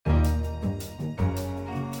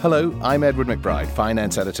Hello, I'm Edward McBride,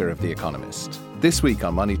 finance editor of The Economist. This week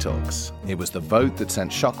on Money Talks, it was the vote that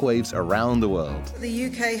sent shockwaves around the world. The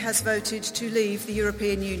UK has voted to leave the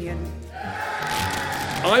European Union.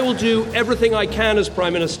 I will do everything I can as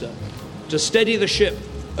Prime Minister to steady the ship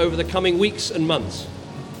over the coming weeks and months.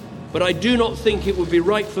 But I do not think it would be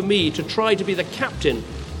right for me to try to be the captain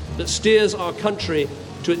that steers our country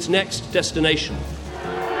to its next destination.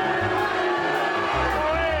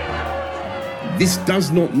 This does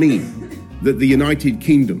not mean that the United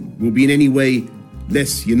Kingdom will be in any way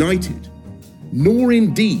less united, nor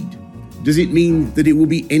indeed does it mean that it will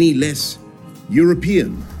be any less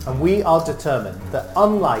European. And we are determined that,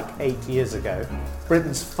 unlike 8 years ago,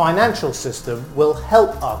 Britain's financial system will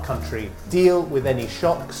help our country deal with any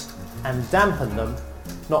shocks and dampen them,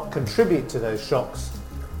 not contribute to those shocks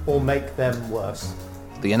or make them worse.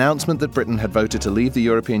 The announcement that Britain had voted to leave the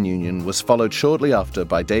European Union was followed shortly after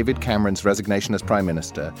by David Cameron's resignation as Prime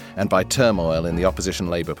Minister and by turmoil in the opposition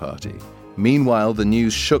Labour Party. Meanwhile, the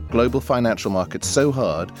news shook global financial markets so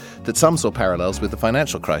hard that some saw parallels with the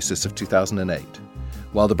financial crisis of 2008.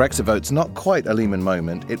 While the Brexit vote's not quite a Lehman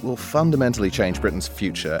moment, it will fundamentally change Britain's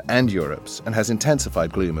future and Europe's and has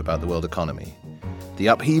intensified gloom about the world economy. The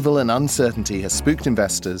upheaval and uncertainty has spooked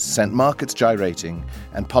investors, sent markets gyrating,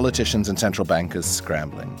 and politicians and central bankers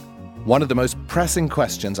scrambling. One of the most pressing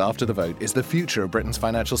questions after the vote is the future of Britain's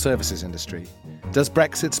financial services industry. Does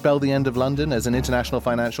Brexit spell the end of London as an international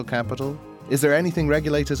financial capital? Is there anything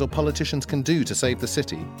regulators or politicians can do to save the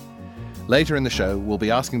city? Later in the show, we'll be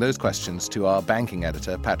asking those questions to our banking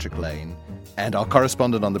editor, Patrick Lane, and our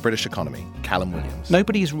correspondent on the British economy, Callum Williams.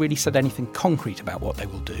 Nobody has really said anything concrete about what they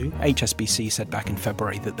will do. HSBC said back in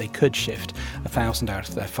February that they could shift 1,000 out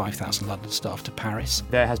of their 5,000 London staff to Paris.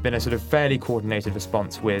 There has been a sort of fairly coordinated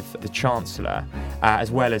response with the Chancellor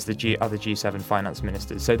as well as the other G7 finance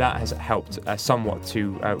ministers. So that has helped somewhat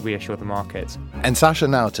to reassure the markets. And Sasha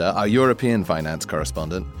Nauta, our European finance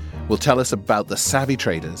correspondent, will tell us about the savvy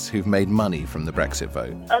traders who've made money from the Brexit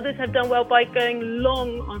vote. Others have done well by going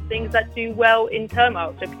long on things that do well in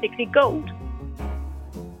turmoil, so particularly gold.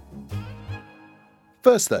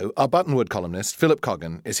 First, though, our Buttonwood columnist, Philip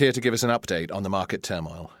Coggan, is here to give us an update on the market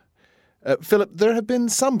turmoil. Philip, there have been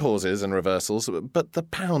some pauses and reversals, but the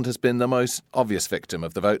pound has been the most obvious victim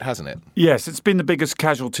of the vote, hasn't it? Yes, it's been the biggest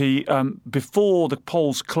casualty. Before the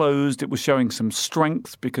polls closed, it was showing some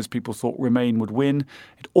strength because people thought Remain would win.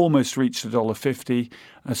 It almost reached $1.50.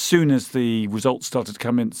 As soon as the results started to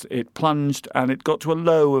come in, it plunged and it got to a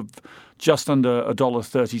low of just under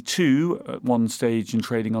 $1.32 at one stage in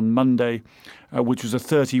trading on Monday, which was a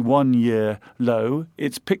 31-year low.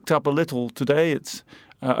 It's picked up a little today. It's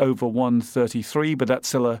over 133, but that's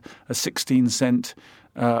still a 16-cent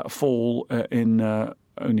fall in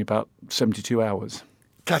only about 72 hours.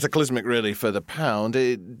 Cataclysmic, really, for the pound.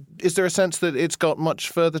 Is there a sense that it's got much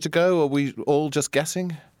further to go? Are we all just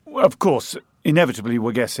guessing? Well, of course, inevitably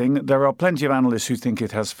we're guessing. There are plenty of analysts who think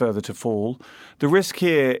it has further to fall. The risk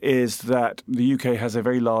here is that the UK has a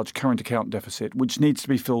very large current account deficit, which needs to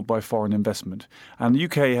be filled by foreign investment. And the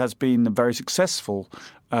UK has been a very successful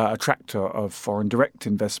attractor of foreign direct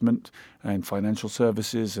investment in financial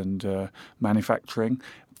services and manufacturing.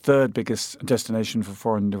 Third biggest destination for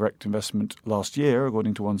foreign direct investment last year,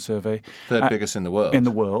 according to one survey. Third biggest in the world. In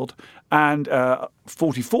the world. And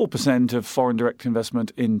 44% of foreign direct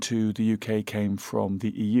investment into the UK came from the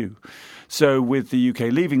EU. So with the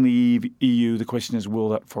UK leaving the EU, the question is, will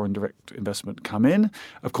that foreign direct investment come in?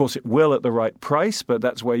 Of course, it will at the right price, but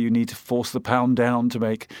that's where you need to force the pound down to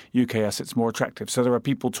make UK assets more attractive. So there are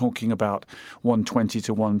people talking about 120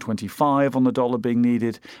 to 125 on the dollar being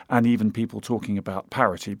needed, and even people talking about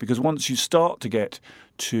parity. Because once you start to get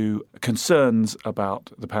to concerns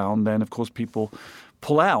about the pound, then, of course, people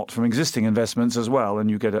pull out from existing investments as well, and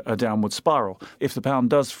you get a downward spiral. If the pound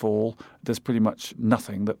does fall, there's pretty much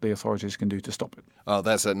nothing that the authorities can do to stop it. Oh,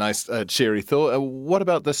 that's a nice, cheery thought. What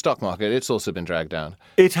about the stock market? It's also been dragged down.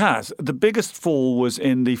 It has. The biggest fall was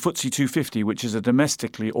in the FTSE 250, which is a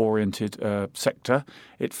domestically oriented sector.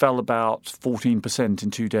 It fell about 14% in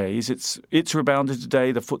 2 days. It's rebounded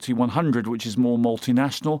today. The FTSE 100, which is more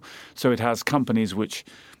multinational, so it has companies which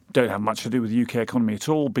don't have much to do with the UK economy at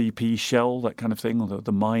all, BP, Shell, that kind of thing, or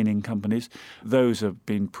the mining companies. Those have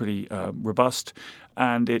been pretty robust.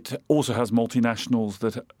 and it also has multinationals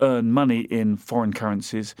that earn money in foreign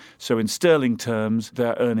currencies. So in sterling terms,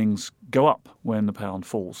 their earnings go up when the pound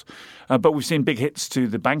falls. But we've seen big hits to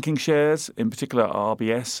the banking shares, in particular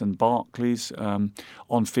RBS and Barclays,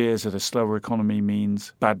 on fears that a slower economy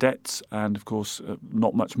means bad debts and, of course,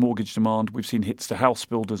 not much mortgage demand. We've seen hits to house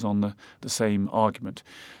builders on the same argument.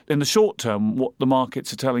 In the short term, what the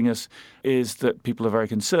markets are telling us is that people are very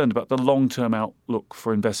concerned about the long-term outlook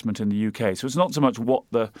for investment in the UK. So it's not so much what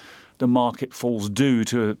the market falls do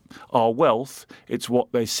to our wealth, it's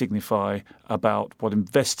what they signify about what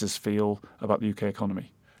investors feel about the UK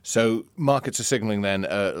economy. So markets are signalling then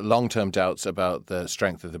long-term doubts about the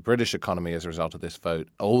strength of the British economy as a result of this vote,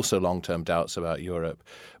 also long-term doubts about Europe.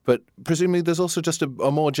 But presumably there's also just a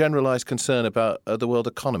more generalised concern about the world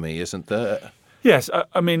economy, isn't there? Yes,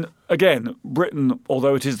 I mean, again, Britain,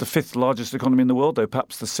 although it is the fifth largest economy in the world, though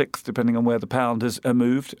perhaps the sixth, depending on where the pound has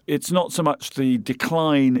moved, it's not so much the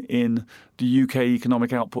decline in the UK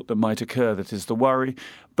economic output that might occur that is the worry,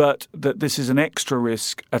 but that this is an extra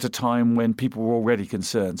risk at a time when people were already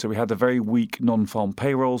concerned. So we had the very weak non-farm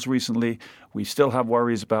payrolls recently. We still have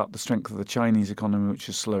worries about the strength of the Chinese economy, which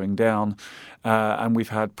is slowing down. And we've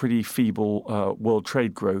had pretty feeble world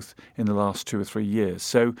trade growth in the last 2 or 3 years.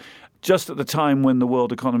 So just at the time when the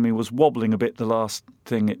world economy was wobbling a bit, the last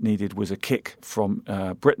thing it needed was a kick from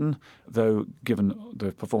Britain, though given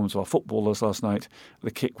the performance of our footballers last night, the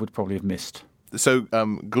kick would probably have missed. So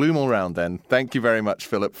gloom all round then. Thank you very much,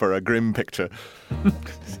 Philip, for a grim picture.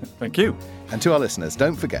 Thank you. And to our listeners,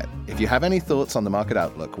 don't forget, if you have any thoughts on the market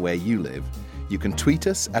outlook where you live, you can tweet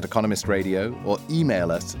us at Economist Radio or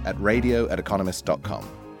email us at radio@economist.com.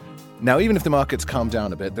 Now, even if the markets calm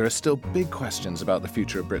down a bit, there are still big questions about the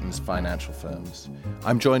future of Britain's financial firms.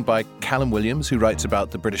 I'm joined by Callum Williams, who writes about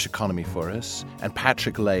the British economy for us, and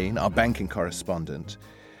Patrick Lane, our banking correspondent.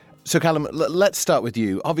 So, Callum, let's start with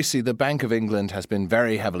you. Obviously, the Bank of England has been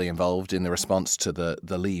very heavily involved in the response to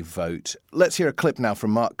the Leave vote. Let's hear a clip now from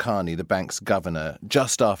Mark Carney, the bank's governor,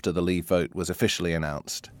 just after the Leave vote was officially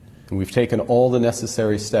announced. We've taken all the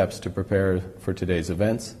necessary steps to prepare for today's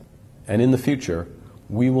events, and in the future,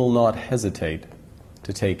 we will not hesitate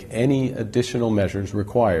to take any additional measures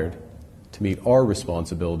required to meet our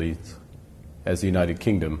responsibilities as the United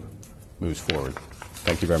Kingdom moves forward.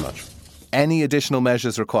 Thank you very much. Any additional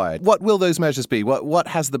measures required? What will those measures be? What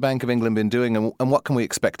has the Bank of England been doing, and what can we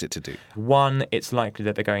expect it to do? One, it's likely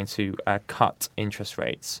that they're going to cut interest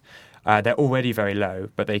rates. They're already very low,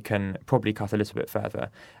 but they can probably cut a little bit further.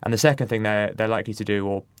 And the second thing they're likely to do,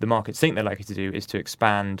 or the markets think they're likely to do, is to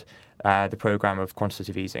expand the programme of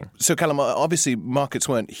quantitative easing. So, Callum, obviously markets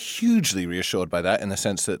weren't hugely reassured by that in the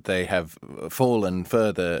sense that they have fallen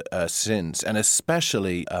further since, and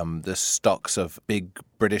especially the stocks of big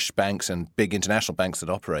British banks and big international banks that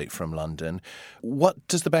operate from London. What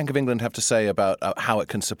does the Bank of England have to say about how it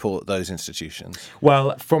can support those institutions?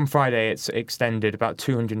 Well, from Friday, it's extended about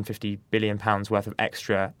 £250 billion worth of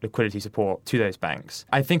extra liquidity support to those banks.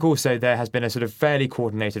 I think also there has been a sort of fairly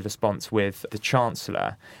coordinated response with the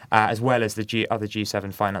Chancellor, as well as the other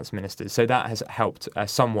G7 finance ministers. So that has helped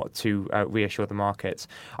somewhat to reassure the markets.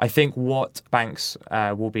 I think what banks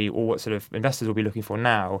will be, or what sort of investors will be looking for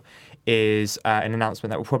now, is an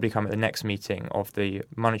announcement that will probably come at the next meeting of the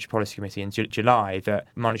Monetary Policy Committee in July, that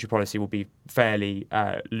monetary policy will be fairly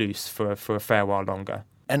loose for a fair while longer.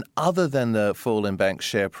 And other than the fall in bank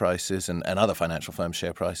share prices and other financial firm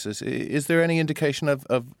share prices, is there any indication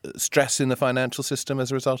of stress in the financial system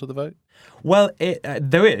as a result of the vote? Well,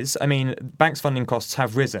 there is. I mean, banks' funding costs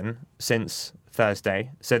have risen since Thursday,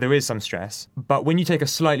 so there is some stress. But when you take a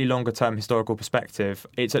slightly longer-term historical perspective,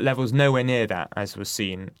 it's at levels nowhere near that as was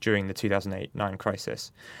seen during the 2008-9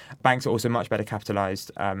 crisis. Banks are also much better capitalised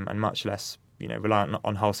and much less reliant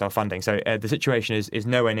on wholesale funding. So the situation is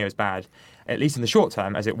nowhere near as bad, at least in the short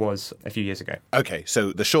term, as it was a few years ago. OK,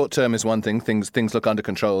 so the short term is one thing. Things look under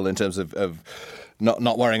control in terms of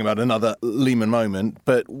not worrying about another Lehman moment.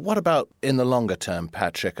 But what about in the longer term,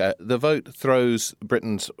 Patrick? The vote throws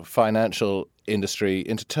Britain's financial industry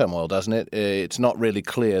into turmoil, doesn't it? It's not really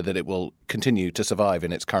clear that it will continue to survive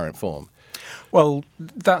in its current form. Well,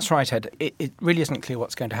 that's right, Ed. It really isn't clear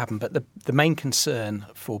what's going to happen. But the main concern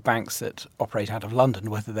for banks that operate out of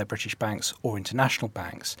London, whether they're British banks or international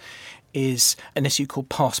banks, is an issue called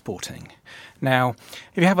passporting. Now,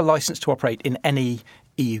 if you have a licence to operate in any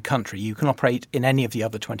EU country, you can operate in any of the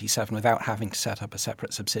other 27 without having to set up a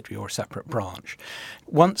separate subsidiary or a separate branch.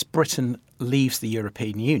 Once Britain leaves the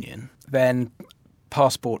European Union, then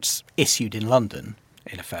passports issued in London,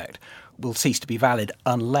 in effect, will cease to be valid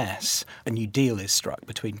unless a new deal is struck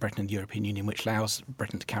between Britain and the European Union, which allows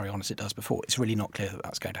Britain to carry on as it does before. It's really not clear that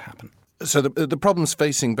that's going to happen. So the problems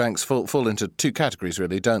facing banks fall into two categories,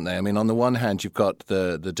 really, don't they? I mean, on the one hand, you've got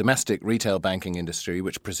the domestic retail banking industry,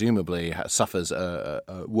 which presumably suffers a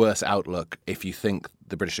worse outlook if you think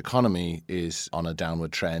the British economy is on a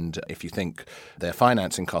downward trend, if you think their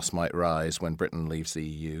financing costs might rise when Britain leaves the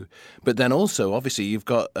EU. But then also, obviously, you've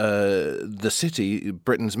got the city,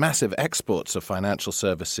 Britain's massive exports of financial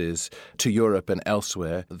services to Europe and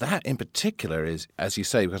elsewhere. That in particular is, as you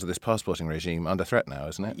say, because of this passporting regime, under threat now,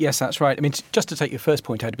 isn't it? Yes, that's right. I mean, just to take your first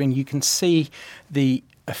point, Ed, I mean, you can see the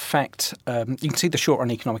effect, you can see the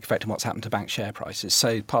short-run economic effect on what's happened to bank share prices.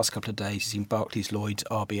 So past couple of days, you've seen Barclays, Lloyds,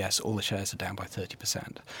 RBS, all the shares are down by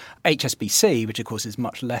 30%. HSBC, which of course is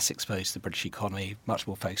much less exposed to the British economy, much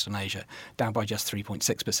more focused on Asia, down by just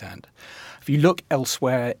 3.6%. If you look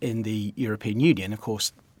elsewhere in the European Union, of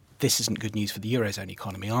course, this isn't good news for the Eurozone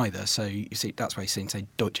economy either. So you see, that's why you're seeing, say,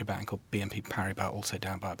 Deutsche Bank or BNP Paribas also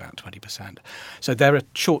down by about 20%. So there are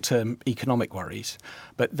short-term economic worries,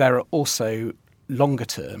 but there are also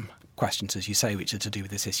longer-term questions, as you say, which are to do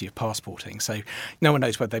with this issue of passporting. So no one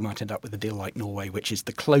knows whether they might end up with a deal like Norway, which is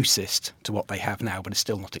the closest to what they have now, but is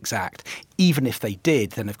still not exact. Even if they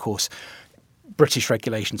did, then, of course, British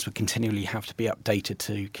regulations would continually have to be updated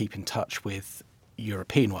to keep in touch with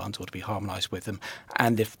European ones or to be harmonised with them.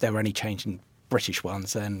 And if there were any change in British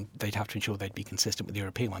ones, then they'd have to ensure they'd be consistent with the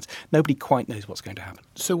European ones. Nobody quite knows what's going to happen.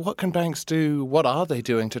 So what can banks do? What are they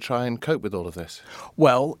doing to try and cope with all of this?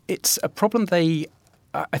 Well, it's a problem they,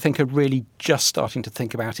 I think, are really just starting to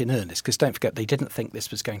think about in earnest, because don't forget, they didn't think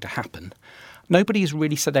this was going to happen. Nobody has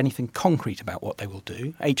really said anything concrete about what they will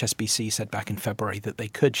do. HSBC said back in February that they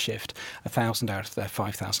could shift 1,000 out of their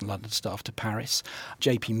 5,000 London staff to Paris.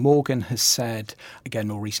 JP Morgan has said, again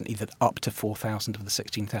more recently, that up to 4,000 of the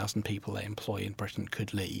 16,000 people they employ in Britain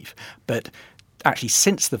could leave. But actually,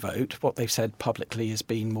 since the vote, what they've said publicly has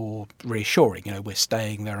been more reassuring. You know, we're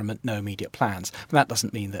staying, there are no immediate plans. And that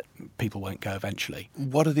doesn't mean that people won't go eventually.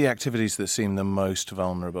 What are the activities that seem the most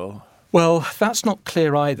vulnerable? Well, that's not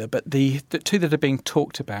clear either, but the two that are being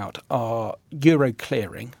talked about are euro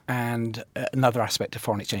clearing and another aspect of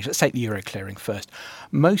foreign exchange. Let's take the euro clearing first.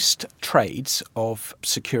 Most trades of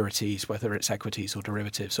securities, whether it's equities or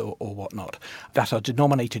derivatives or whatnot, that are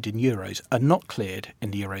denominated in euros are not cleared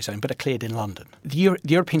in the Eurozone, but are cleared in London. The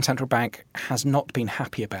European Central Bank has not been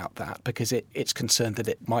happy about that because it's concerned that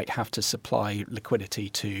it might have to supply liquidity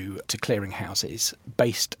to clearing houses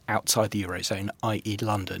based outside the Eurozone, i.e.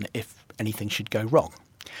 London, if anything should go wrong.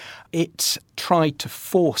 It tried to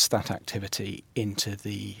force that activity into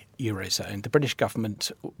the Eurozone. The British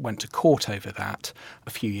government went to court over that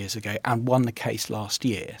a few years ago and won the case last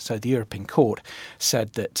year. So the European Court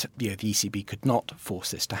said that the ECB could not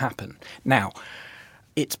force this to happen. Now,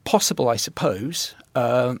 it's possible, I suppose,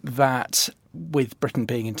 that with Britain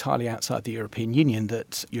being entirely outside the European Union,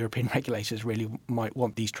 that European regulators really might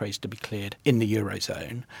want these trades to be cleared in the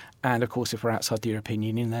Eurozone. And of course, if we're outside the European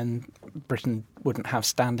Union, then Britain wouldn't have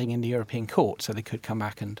standing in the European Court, so they could come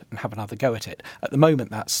back and have another go at it. At the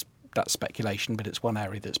moment, that's speculation, but it's one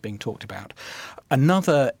area that's being talked about.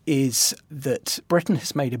 Another is that Britain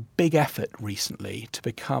has made a big effort recently to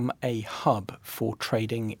become a hub for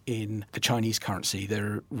trading in the Chinese currency,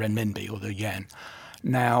 the renminbi or the yen.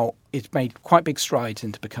 Now, it's made quite big strides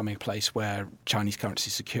into becoming a place where Chinese currency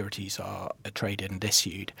securities are traded and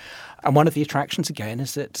issued. And one of the attractions, again,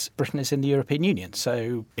 is that Britain is in the European Union.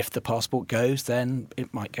 So if the passport goes, then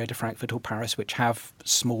it might go to Frankfurt or Paris, which have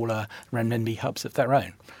smaller renminbi hubs of their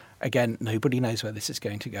own. Again, nobody knows where this is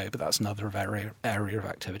going to go, but that's another area of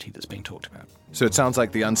activity that's being talked about. So it sounds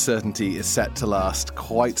like the uncertainty is set to last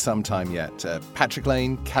quite some time yet. Patrick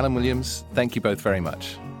Lane, Callum Williams, thank you both very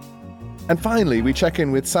much. And finally, we check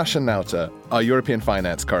in with Sasha Nauta, our European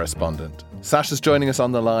finance correspondent. Sasha's joining us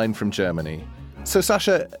on the line from Germany. So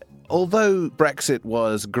Sasha, although Brexit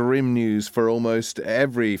was grim news for almost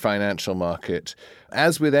every financial market,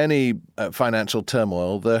 as with any financial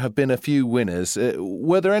turmoil, there have been a few winners.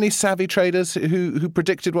 Were there any savvy traders who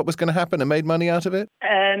predicted what was going to happen and made money out of it?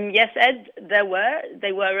 Yes, Ed, there were.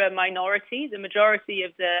 They were a minority. The majority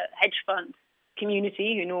of the hedge fund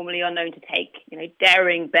community, who normally are known to take,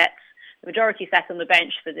 daring bets, the majority sat on the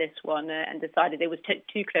bench for this one and decided it was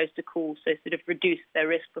too close to call, so sort of reduced their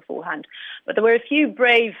risk beforehand. But there were a few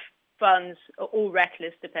brave funds, or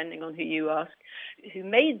reckless, depending on who you ask, who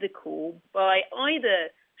made the call by either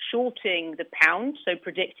shorting the pound, so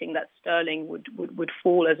predicting that sterling would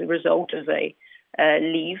fall as a result of a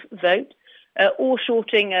leave vote, or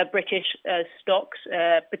shorting British stocks,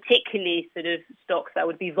 particularly sort of stocks that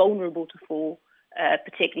would be vulnerable to fall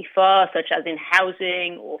particularly far, such as in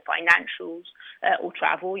housing or financials or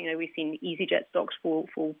travel. We've seen EasyJet stocks fall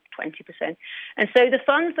 20%. And so the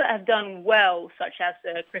funds that have done well, such as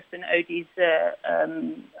Kristen Odie's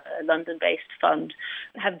London-based fund,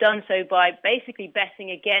 have done so by basically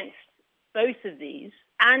betting against both of these.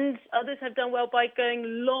 And others have done well by going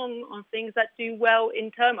long on things that do well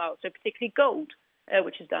in turmoil, so particularly gold,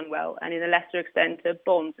 which has done well, and in a lesser extent,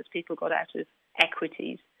 bonds, as people got out of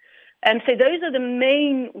equities. So those are the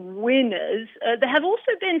main winners. There have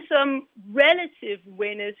also been some relative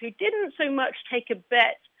winners who didn't so much take a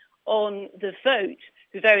bet on the vote,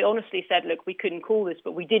 who very honestly said, look, we couldn't call this,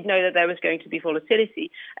 but we did know that there was going to be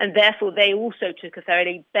volatility. And therefore, they also took a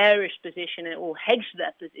fairly bearish position or hedged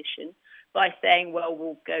their position by saying, well,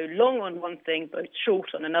 we'll go long on one thing, but short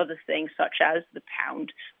on another thing, such as the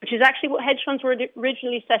pound, which is actually what hedge funds were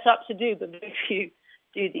originally set up to do, but very few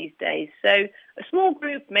do these days. So a small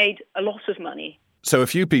group made a lot of money. So a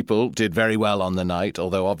few people did very well on the night,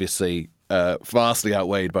 although obviously vastly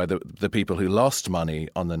outweighed by the people who lost money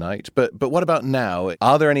on the night. But what about now?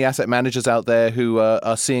 Are there any asset managers out there who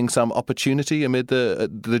are seeing some opportunity amid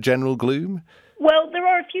the general gloom? Well, there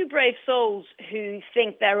are a few brave souls who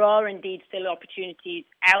think there are indeed still opportunities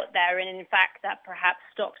out there, and in fact that perhaps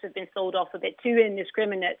stocks have been sold off a bit too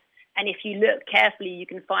indiscriminate. And if you look carefully, you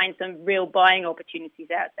can find some real buying opportunities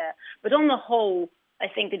out there. But on the whole, I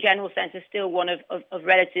think the general sense is still one of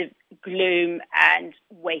relative gloom and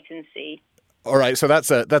wait and see. All right, so that's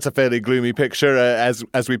a fairly gloomy picture,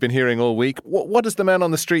 as we've been hearing all week. What does the man on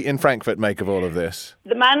the street in Frankfurt make of all of this?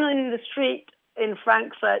 The man in the street in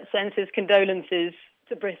Frankfurt sends his condolences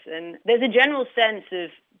to Britain. There's a general sense of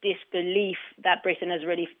disbelief that Britain has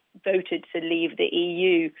really voted to leave the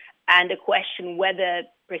EU, and a question whether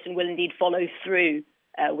Britain will indeed follow through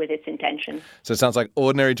with its intention. So it sounds like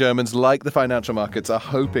ordinary Germans, like the financial markets, are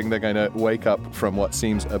hoping they're going to wake up from what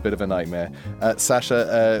seems a bit of a nightmare.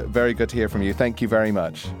 Sasha, very good to hear from you. Thank you very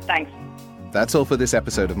much. Thanks. That's all for this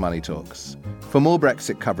episode of Money Talks. For more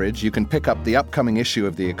Brexit coverage, you can pick up the upcoming issue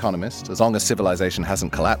of The Economist, as long as civilization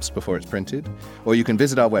hasn't collapsed before it's printed, or you can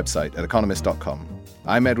visit our website at economist.com.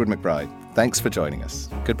 I'm Edward McBride. Thanks for joining us.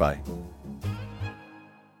 Goodbye.